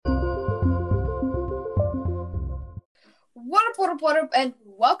What up, and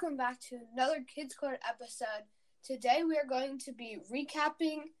welcome back to another Kids Court episode. Today we are going to be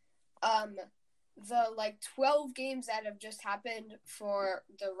recapping the 12 games that have just happened for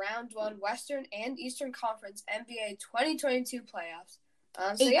the Round 1 Western and Eastern Conference NBA 2022 playoffs.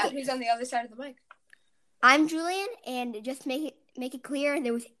 Who's on the other side of the mic? I'm Julian, and just make it clear,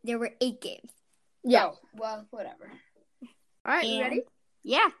 there were 8 games. Yeah. Oh, well, whatever. All right, you ready?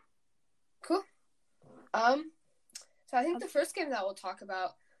 Yeah. Cool. So I think the first game that we'll talk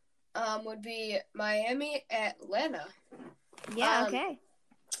about would be Miami Atlanta. Yeah, okay.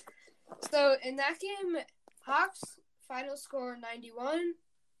 So in that game, Hawks final score 91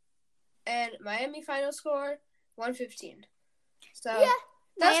 and Miami final score 115. So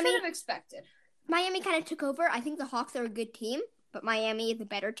that's kind of expected. Miami kind of took over. I think the Hawks are a good team, but Miami is a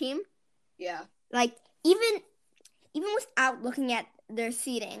better team. Yeah. Like even without looking at their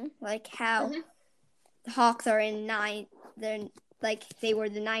seeding, like how the Hawks are in 9th, they were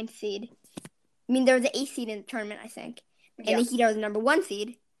the 9th seed. I mean, they're the 8th seed in the tournament, I think. And the Heat are the number 1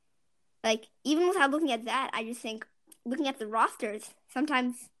 seed. Like, even without looking at that, I just think, looking at the rosters,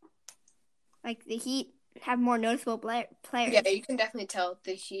 sometimes, like, the Heat have more noticeable players. Yeah, you can definitely tell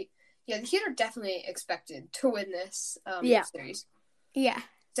the Heat. Yeah, the Heat are definitely expected to win this series. Yeah.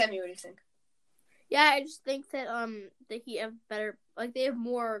 Sammy, what do you think? Yeah, I just think that the Heat have better, they have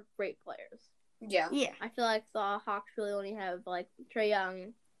more great players. Yeah. Yeah. I feel like the Hawks really only have, Trae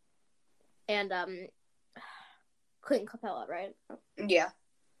Young and Clinton Capella, right? Yeah.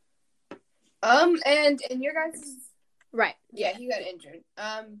 And in your guys' right. Yeah, he got injured.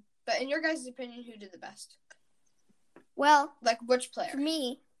 But in your guys' opinion, who did the best? Well, which player? For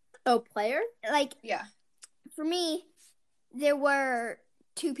me, player? Yeah. For me, there were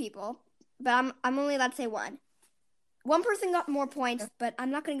 2 people, but I'm only allowed to say one. One person got more points, but I'm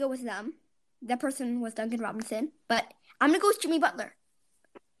not going to go with them. That person was Duncan Robinson, but I'm going to go with Jimmy Butler.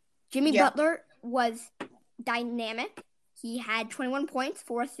 Jimmy Butler was dynamic. He had 21 points,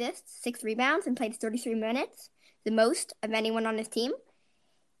 4 assists, 6 rebounds, and played 33 minutes, the most of anyone on his team.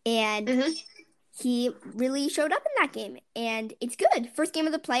 And he really showed up in that game, and it's good. First game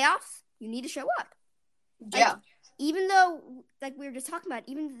of the playoffs, you need to show up. Yeah. Even though, we were just talking about,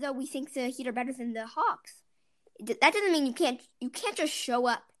 even though we think the Heat are better than the Hawks, that doesn't mean you can't just show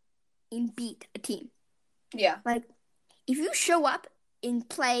up and beat a team. Yeah. If you show up and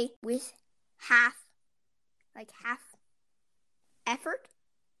play with half effort,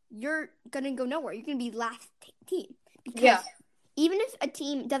 you're going to go nowhere. You're going to be last team. Because even if a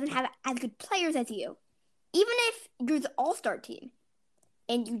team doesn't have as good players as you, even if you're the all-star team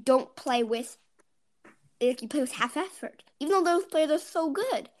and you don't play with, you play with half effort, even though those players are so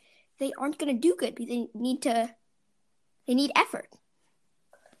good, they aren't going to do good because they need effort.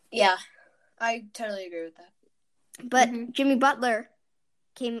 Yeah, I totally agree with that. But Jimmy Butler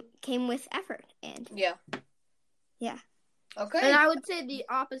came with effort, and yeah. Okay. And I would say the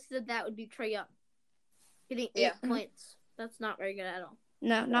opposite of that would be Trae Young, getting 8 points. That's not very good at all.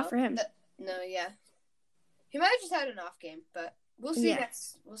 No, not for him. He might have just had an off game, but we'll see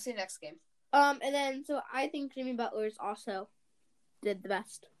next. We'll see next game. And then so I think Jimmy Butler's also did the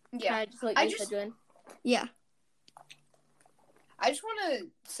best. Yeah, Yeah. I just want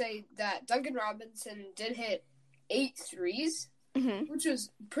to say that Duncan Robinson did hit 8 threes, which was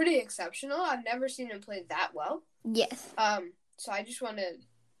pretty exceptional. I've never seen him play that well. Yes. So I just want to.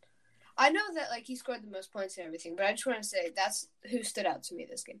 I know that he scored the most points and everything, but I just want to say that's who stood out to me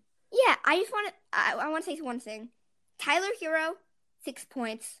this game. Yeah, I want to say one thing. Tyler Hero, 6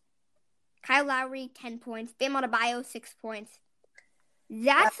 points. Kyle Lowry, 10 points. Bam Adebayo, 6 points.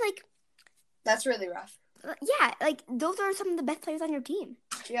 That's really rough. Yeah, those are some of the best players on your team.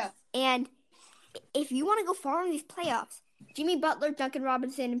 Yeah. And if you want to go far in these playoffs, Jimmy Butler, Duncan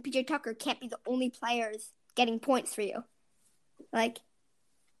Robinson, and PJ Tucker can't be the only players getting points for you. You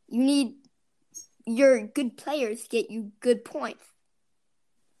need your good players to get you good points.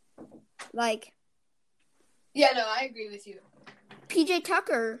 Yeah, no, I agree with you. PJ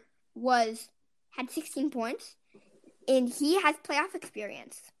Tucker had 16 points, and he has playoff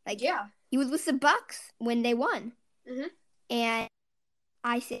experience. He was with the Bucks when they won. And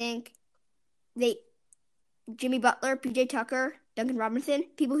I think Jimmy Butler, PJ Tucker, Duncan Robinson,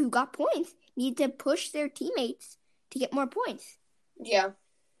 people who got points, need to push their teammates to get more points. Yeah.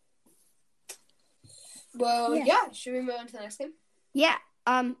 Well, should we move on to the next game? Yeah.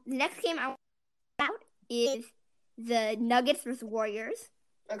 The next game I want to talk about is the Nuggets versus Warriors.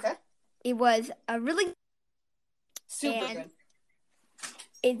 Okay. It was a really super good.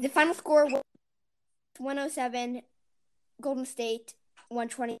 The final score was 107, Golden State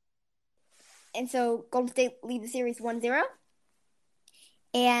 120. And so Golden State lead the series 1-0.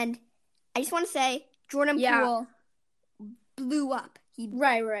 And I just want to say, Jordan Poole blew up.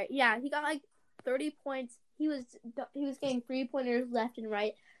 Right. Yeah, he got like 30 points. He was getting 3-pointers left and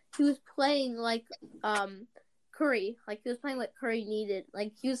right. He was playing like Curry. Like, he was playing like Curry needed.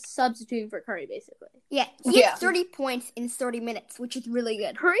 Like, he was substituting for Curry, basically. Yeah, he had 30 points in 30 minutes, which is really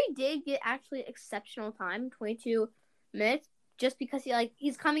good. Curry did get actually exceptional time, 22 minutes, just because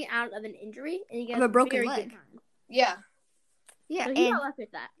he's coming out of an injury and he gets a broken leg. Yeah. Yeah, so he got left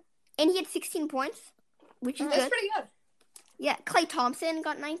with that. And he had 16 points, which is good. That's pretty good. Yeah, Klay Thompson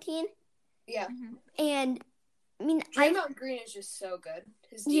got 19. Yeah. And, I mean... Draymond Green is just so good.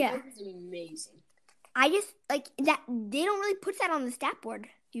 His defense is amazing. I just, like, that they don't really put that on the stat board,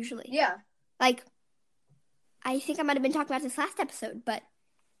 usually. Yeah. Like, I think I might have been talking about this last episode, but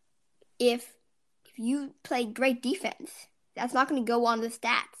if you play great defense, that's not going to go on the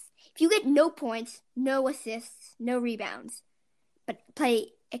stats. If you get no points, no assists, no rebounds, but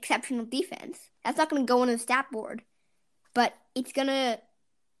play exceptional defense, that's not going to go on the stat board. But it's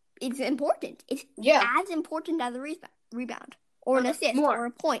important. It's as important as a rebound or an assist or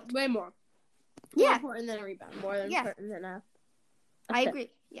a point. Way more. More important than a rebound. More than important than a... I agree.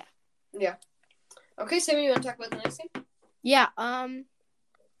 Yeah. Yeah. Okay, Sammy, you want to talk about the next game? Yeah.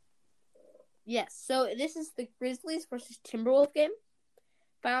 Yes. So this is the Grizzlies versus Timberwolves game.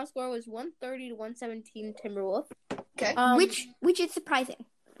 Final score was 130-117 Timberwolves. Okay. Which is surprising.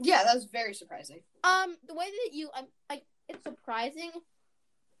 Yeah, that was very surprising. The way that it's surprising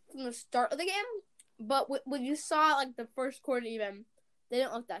from the start of the game, but when you saw like the first quarter, even they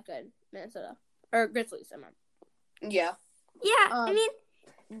didn't look that good. Minnesota or Grizzlies, I meant. Yeah. Yeah, I mean,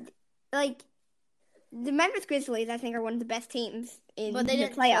 like the Memphis Grizzlies, I think, are one of the best teams in but they the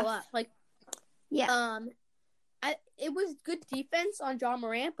didn't playoffs. Show up. Like, it was good defense on Ja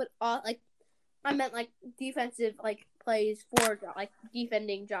Morant, but I meant like defensive plays for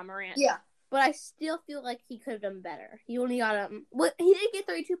defending Ja Morant. Yeah. But I still feel like he could have done better. He only got he did get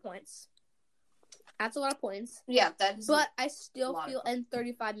 32 points. That's a lot of points. Yeah, that is. But I still feel in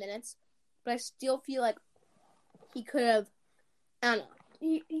 35 minutes. But I still feel like he could have. I don't know.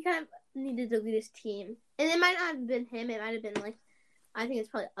 He kind of needed to lead his team, and it might not have been him. It might have been I think it's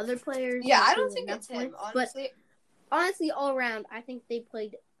probably other players. Yeah, I don't think it's him. Honestly, but honestly, all around, I think they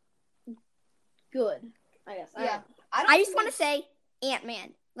played good. I guess. Yeah. I just want to say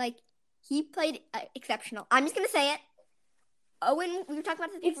Ant-Man. He played exceptional. I'm just gonna say it. Owen, we were talking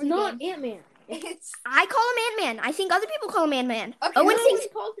about this before. It's not Ant-Man. I call him Ant-Man. I think other people call him Ant-Man. Okay,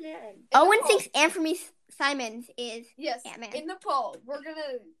 Owen thinks Anthony Simons is Ant-Man. In the poll,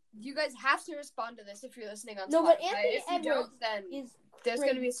 you guys have to respond to this if you're listening on Spotify. No, but Anthony if you Edwards don't, then there's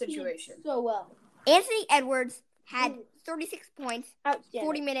going to be a situation. So well. Anthony Edwards had 36 points,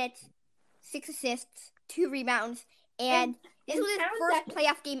 40 minutes, 6 assists, 2 rebounds, and this was his first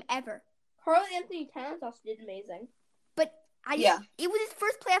playoff game ever. Karl-Anthony Towns also did amazing. But it was his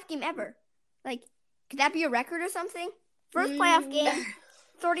first playoff game ever. Could that be a record or something? First playoff game,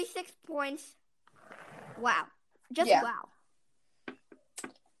 36 points. Wow. Wow.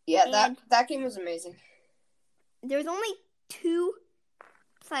 Yeah, that game was amazing. There's only 2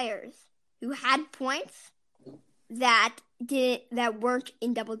 players who had points that weren't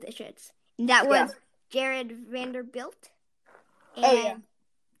in double digits. And that was Jared Vanderbilt and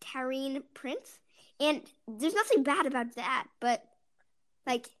Taurean Prince. And there's nothing bad about that, but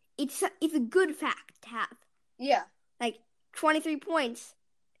it's a good fact to have. Yeah. 23 points.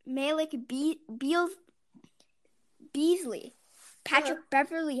 Malik Beasley. Patrick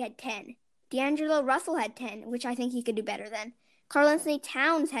Beverly had 10. D'Angelo Russell had 10, which I think he could do better than. Karl-Anthony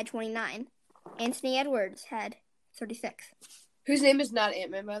Towns had 29. Anthony Edwards had 36. Whose name is not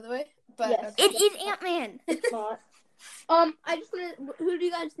Ant-Man, by the way. But yes. It is Ant-Man. It's not. I just want to... Who do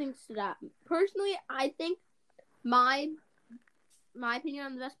you guys think stood out? Personally, I think my opinion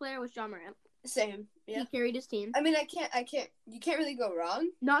on the best player was Ja Morant. Same. Yeah. He carried his team. I mean, you can't really go wrong.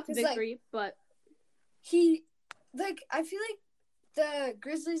 Not to victory, but he, I feel like the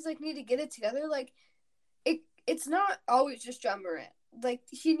Grizzlies, need to get it together. It's not always just Ja Morant.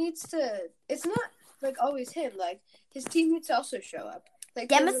 He needs to, it's not, always him. His team needs to also show up.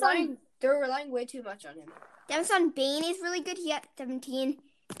 They're relying way too much on him. Demason Bane is really good. He had 17.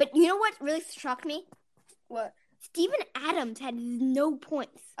 But you know what really shocked me? What? Steven Adams had no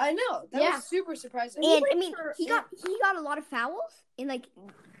points. I know. That was super surprising. And he got a lot of fouls. And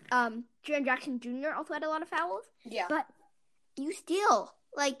Jaren Jackson Jr. also had a lot of fouls. Yeah. But you still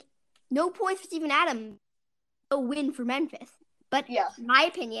no points for Steven Adams. No win for Memphis. But my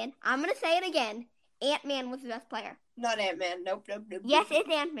opinion, I'm gonna say it again. Ant-Man was the best player. Not Ant-Man. Nope. Yes, it's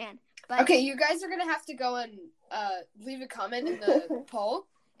Ant-Man. But okay, you guys are going to have to go and leave a comment in the poll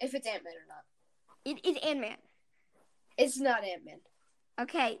if it's Ant-Man or not. It is Ant-Man. It's not Ant-Man.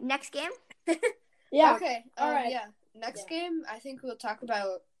 Okay, next game? Yeah. Okay, all right. Yeah. Next game, I think we'll talk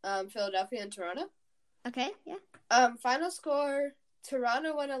about Philadelphia and Toronto. Okay, yeah. Final score,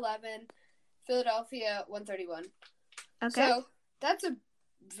 Toronto 111, Philadelphia 131. Okay. So, that's a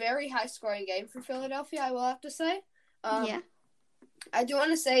very high-scoring game for Philadelphia, I will have to say. Yeah. I do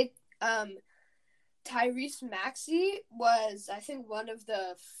want to say Tyrese Maxey was, I think, one of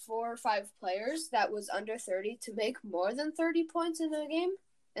the 4 or 5 players that was under 30 to make more than 30 points in a game,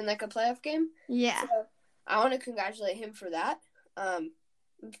 in like a playoff game. Yeah. So I want to congratulate him for that.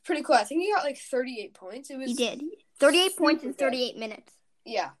 Pretty cool. I think he got like 38 points. He did. 38 points in 38 minutes.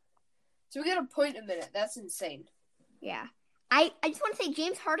 Yeah. So we get a point a minute. That's insane. Yeah. I just want to say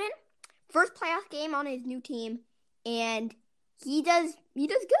James Harden, first playoff game on his new team, and he does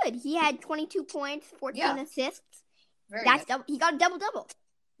good. He had 22 points, 14 assists. Very That's good. He got a double-double.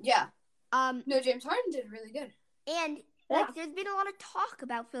 Yeah. No, James Harden did really good. And there's been a lot of talk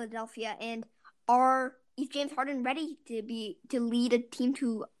about Philadelphia, and is James Harden ready to lead a team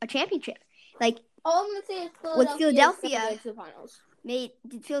to a championship? Like, all I'm gonna say is Philadelphia to the finals.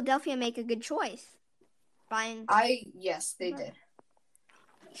 Did Philadelphia make a good choice? Yes, they did.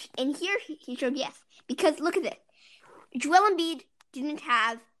 And here he showed yes. Because look at it. Joel Embiid didn't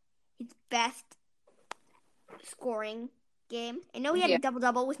have his best scoring game. I know he had a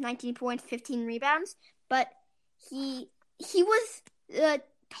double-double with 19 points, 15 rebounds, but he was the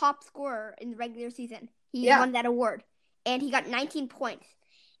top scorer in the regular season. He won that award. And he got 19 points.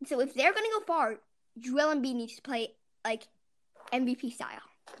 And so if they're going to go far, Joel Embiid needs to play, like, MVP style.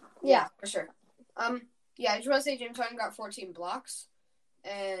 Yeah, for sure. I just want to say James Harden got 14 blocks.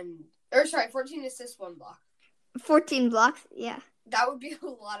 14 assists, 1 block. 14 blocks, yeah. That would be a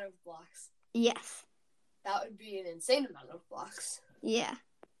lot of blocks. Yes. That would be an insane amount of blocks. Yeah.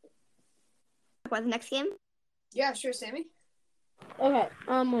 What, the next game? Yeah, sure, Sammy. Okay,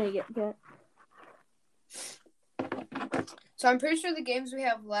 I'm gonna get that. So I'm pretty sure the games we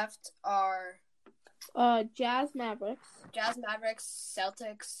have left are Jazz Mavericks,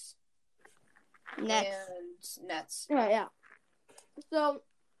 Celtics, Nets. and Nets. Yeah. So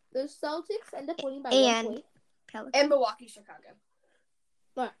the Celtics end up winning by 1 point. And Milwaukee, Chicago.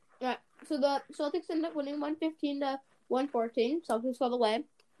 Right. So the Celtics end up winning 115 to 114. Celtics all the way.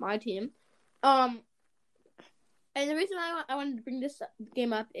 My team. And the reason I wanted to bring this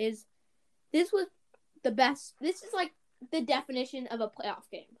game up is this was the best. This is like the definition of a playoff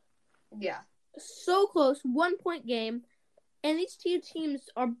game. Yeah. So close, 1 point game, and these two teams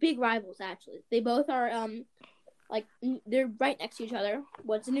are big rivals. Actually, they both are they're right next to each other.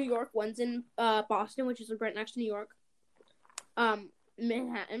 One's in New York, one's in Boston, which is right next to New York,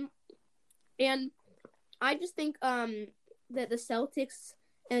 Manhattan, and I just think that the Celtics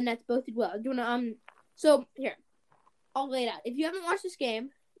and Nets both did well. Do you wanna So here, I'll lay it out. If you haven't watched this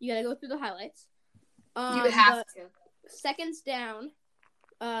game, you gotta go through the highlights. You have to. Seconds down,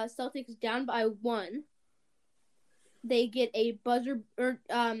 Celtics down by 1. They get a buzzer,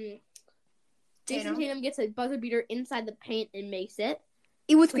 Jason Tatum gets a buzzer beater inside the paint and makes it.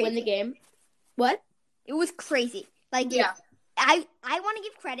 It was to crazy. Win the game. What? It was crazy. I want to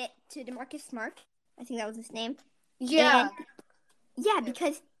give credit to DeMarcus Smart. I think that was his name. Yeah.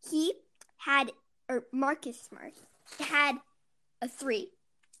 Because Marcus Smart had a 3.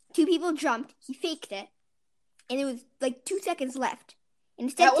 2 people jumped. He faked it. And it was like 2 seconds left. And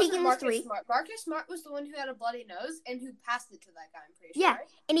instead of taking the 3. Marcus Smart was the one who had a bloody nose and who passed it to that guy, I'm pretty sure. Yeah, right?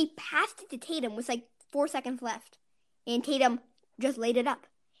 and he passed it to Tatum with like 4 seconds left. And Tatum just laid it up.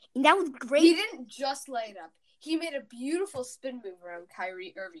 And that was great. He didn't just lay it up. He made a beautiful spin move around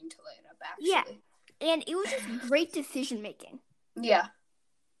Kyrie Irving to lay it up, actually. Yeah, and it was just great decision-making. Yeah.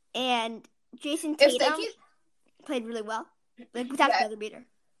 And Jason Tatum played really well. Like, without the other beater.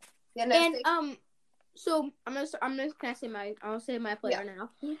 Yeah, so I'll say my player now.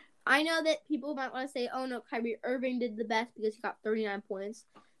 Yeah. I know that people might want to say, "Oh no, Kyrie Irving did the best because he got 39 points."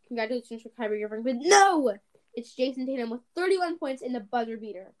 Congratulations for Kyrie Irving, but no, it's Jason Tatum with 31 points in the buzzer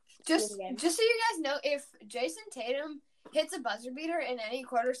beater. Just so you guys know, if Jason Tatum hits a buzzer beater in any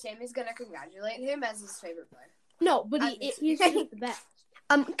quarter, Sammy's gonna congratulate him as his favorite player. No, but he's just the best.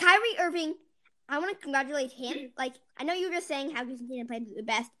 Kyrie Irving, I want to congratulate him. Like, I know you were just saying how Jason Tatum played the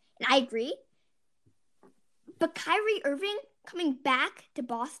best, and I agree. But Kyrie Irving coming back to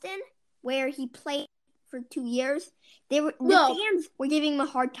Boston, where he played for 2 years, the fans were giving him a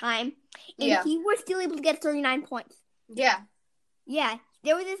hard time, and he was still able to get 39 points. Yeah. Yeah.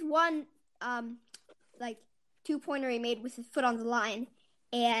 There was this one, 2-pointer he made with his foot on the line,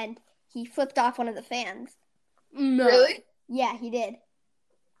 and he flipped off one of the fans. No. Really? Yeah, he did.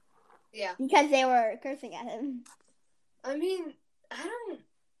 Yeah. Because they were cursing at him. I mean, I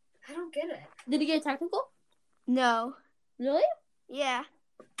don't get it. Did he get technical? No. Really? Yeah.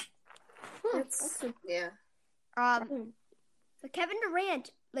 Yeah. So Kevin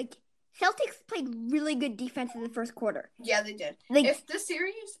Durant, Celtics played really good defense in the first quarter. Yeah, they did. If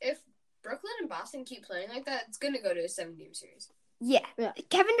Brooklyn and Boston keep playing like that, it's going to go to a 7-game series. Yeah.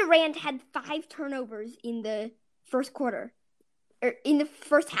 Kevin Durant had 5 turnovers in the first quarter. Or in the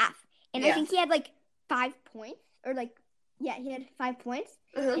first half. And I think he had 5 points. Or he had 5 points.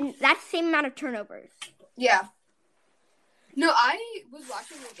 And that's the same amount of turnovers. Yeah. No, I was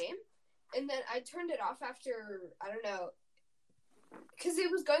watching the game. And then I turned it off after, I don't know, because it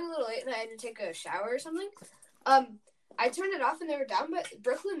was going a little late and I had to take a shower or something. I turned it off and they were down, but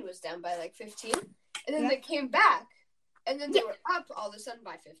Brooklyn was down by 15. And then they came back, and then they were up all of a sudden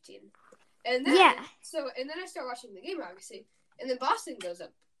by 15. And then, and then I start watching the game, obviously. And then Boston goes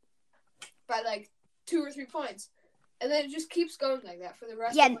up by 2 or 3 points. And then it just keeps going like that for the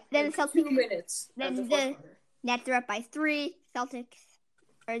rest of then the 2 minutes. Then the Nets are up by 3, Celtics.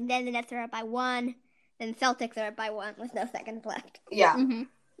 Or then the Nets are up by 1. Then the Celtics are up by 1 with no seconds left. Yeah. Mm-hmm.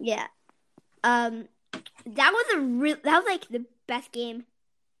 Yeah. That was the best game,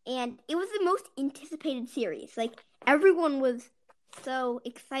 and it was the most anticipated series. Everyone was so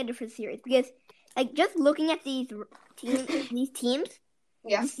excited for the series because, just looking at these teams,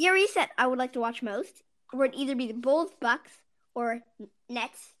 the series that I would like to watch most would either be the Bulls, Bucks, or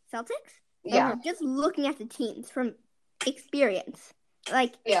Nets, Celtics. Yeah. Just looking at the teams from experience,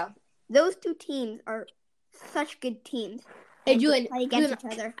 those 2 teams are such good teams. Hey, Julian, play against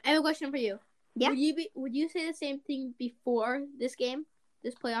each other. I have a question for you. Yeah. Would you say the same thing before this game,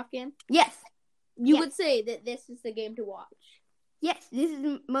 this playoff game? Yes. You would say that this is the game to watch. Yes, this is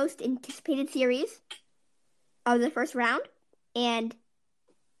the most anticipated series of the first round, and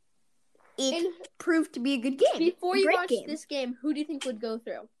it proved to be a good game. Before you watch this game, who do you think would go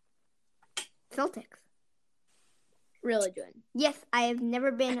through? Celtics. Really, Julian? Yes, I have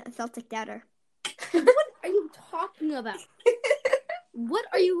never been a Celtic doubter. What are you talking about? What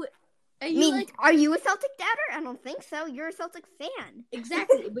are you... Are you a Celtic doubter? I don't think so. You're a Celtic fan.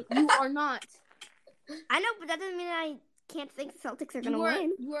 Exactly, but you are not. I know, but that doesn't mean I can't think Celtics are going to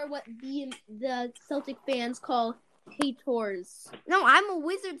win. You are what the Celtic fans call haters. No, I'm a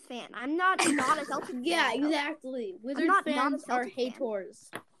Wizards fan. I'm not a Celtic fan. Yeah, exactly. Wizards fans are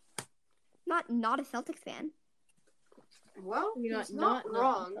haters. Not a Celtics fan. Well, you're not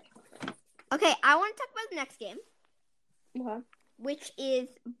wrong. Okay, I want to talk about the next game. Okay. Which is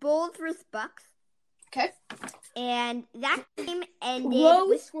Bulls versus Bucks. Okay. And that game ended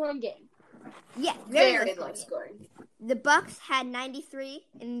low-scoring game. Yeah, very low scoring. The Bucks had 93,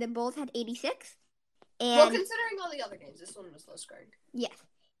 and the Bulls had 86. And well, considering all the other games, this one was low scoring. Yes.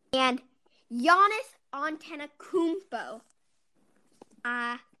 And Giannis Antetokounmpo,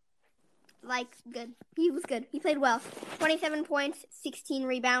 good. He was good. He played well. 27 points, 16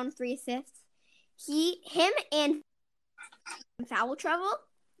 rebounds, 3 assists. Him and foul trouble.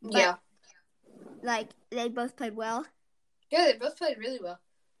 Yeah. They both played well. Yeah, they both played really well.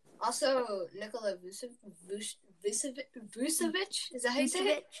 Also, Nikola Vucevic, is that how you say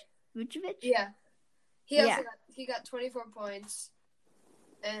it? Vucevic? Yeah. He got 24 points.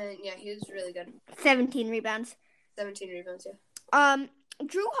 And, he was really good. 17 rebounds. 17 rebounds, yeah.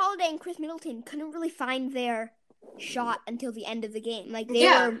 Drew Holiday and Chris Middleton couldn't really find their shot until the end of the game. They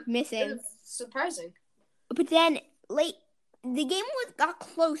were missing. It was surprising. But then, the game got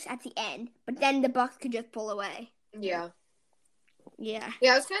close at the end, but then the Bucks could just pull away. Yeah. Yeah.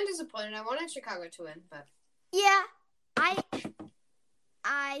 Yeah, I was kind of disappointed. I wanted Chicago to win, but... Yeah,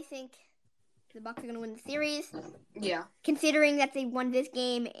 I think the Bucks are going to win the series. Yeah. Considering that they won this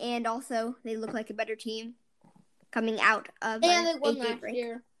game, and also they look like a better team coming out of and they won last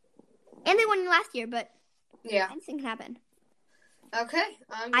year. And they won last year, but anything can happen. Okay.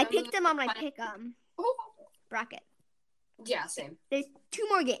 I picked them on my bracket. Yeah, same. There's 2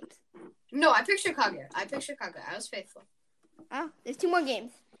 more games. No, I picked Chicago. I was faithful. Oh, there's 2 more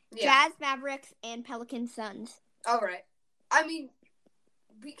games. Yeah. Jazz, Mavericks, and Pelicans, Suns. All right. I mean,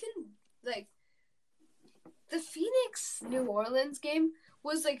 we can, the Phoenix New Orleans game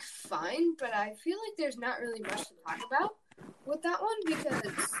was, fine, but I feel like there's not really much to talk about with that one because,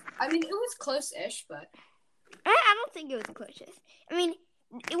 it was close-ish, but... I don't think it was close-ish.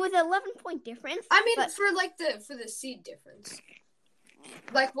 It was an 11-point difference. For the seed difference.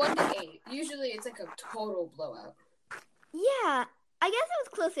 1-8. Usually it's a total blowout. Yeah, I guess it was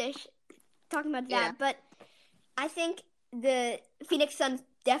close-ish talking about that, but I think the Phoenix Suns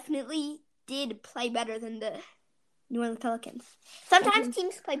definitely did play better than the New Orleans Pelicans. Sometimes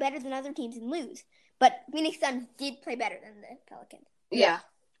teams play better than other teams and lose, but Phoenix Suns did play better than the Pelicans. Yeah.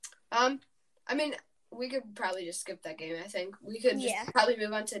 I mean, we could probably just skip that game, I think. We could just probably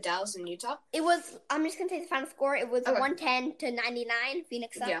move on to Dallas and Utah. I'm just going to say the final score. It was 110-99,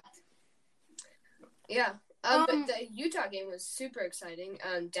 Phoenix Suns. Yeah. But the Utah game was super exciting.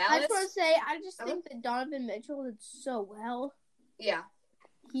 Dallas. I just want to say, I just think that Donovan Mitchell did so well. Yeah.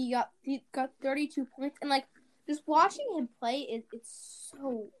 He got 32 points, and like just watching him play, it's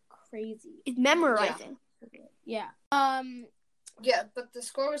so crazy. It's memorizing. Yeah. Yeah, but the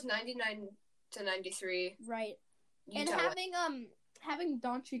score was 99-93. Right. Utah and having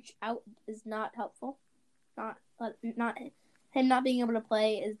Doncic out is not helpful. Not him not being able to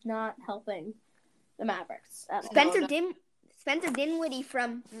play is not helping the Mavericks. Spencer Dinwiddie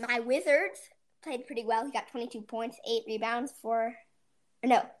from my Wizards played pretty well. He got 22 points, 8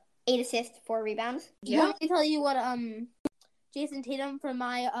 assists, 4 rebounds. Yeah. You want me to tell you what Jason Tatum from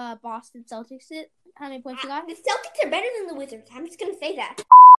my Boston Celtics did? How many points he got? The Celtics are better than the Wizards. I'm just going to say that.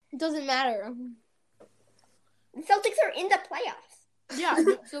 It doesn't matter. The Celtics are in the playoffs. Yeah,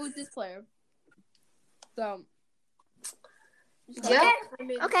 so is this player. So. Yeah.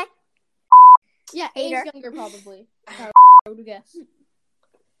 Okay. Yeah, age younger probably. I would guess.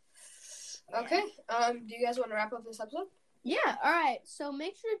 Okay. Do you guys want to wrap up this episode? Yeah. All right. So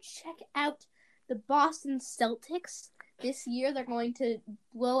make sure to check out the Boston Celtics this year. They're going to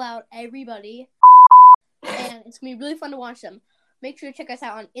blow out everybody, and it's gonna be really fun to watch them. Make sure to check us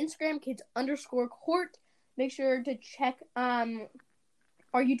out on Instagram, kids_court. Make sure to check our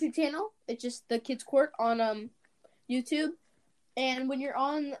YouTube channel. It's just the Kids Court on YouTube. And when you're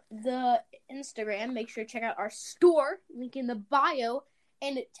on the Instagram, make sure to check out our store, link in the bio,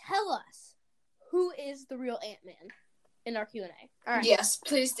 and tell us who is the real Ant-Man in our Q&A. All right. Yes,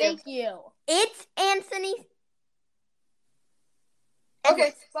 please do. Thank you. It's Anthony.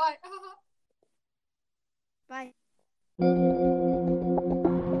 Okay, bye. Bye.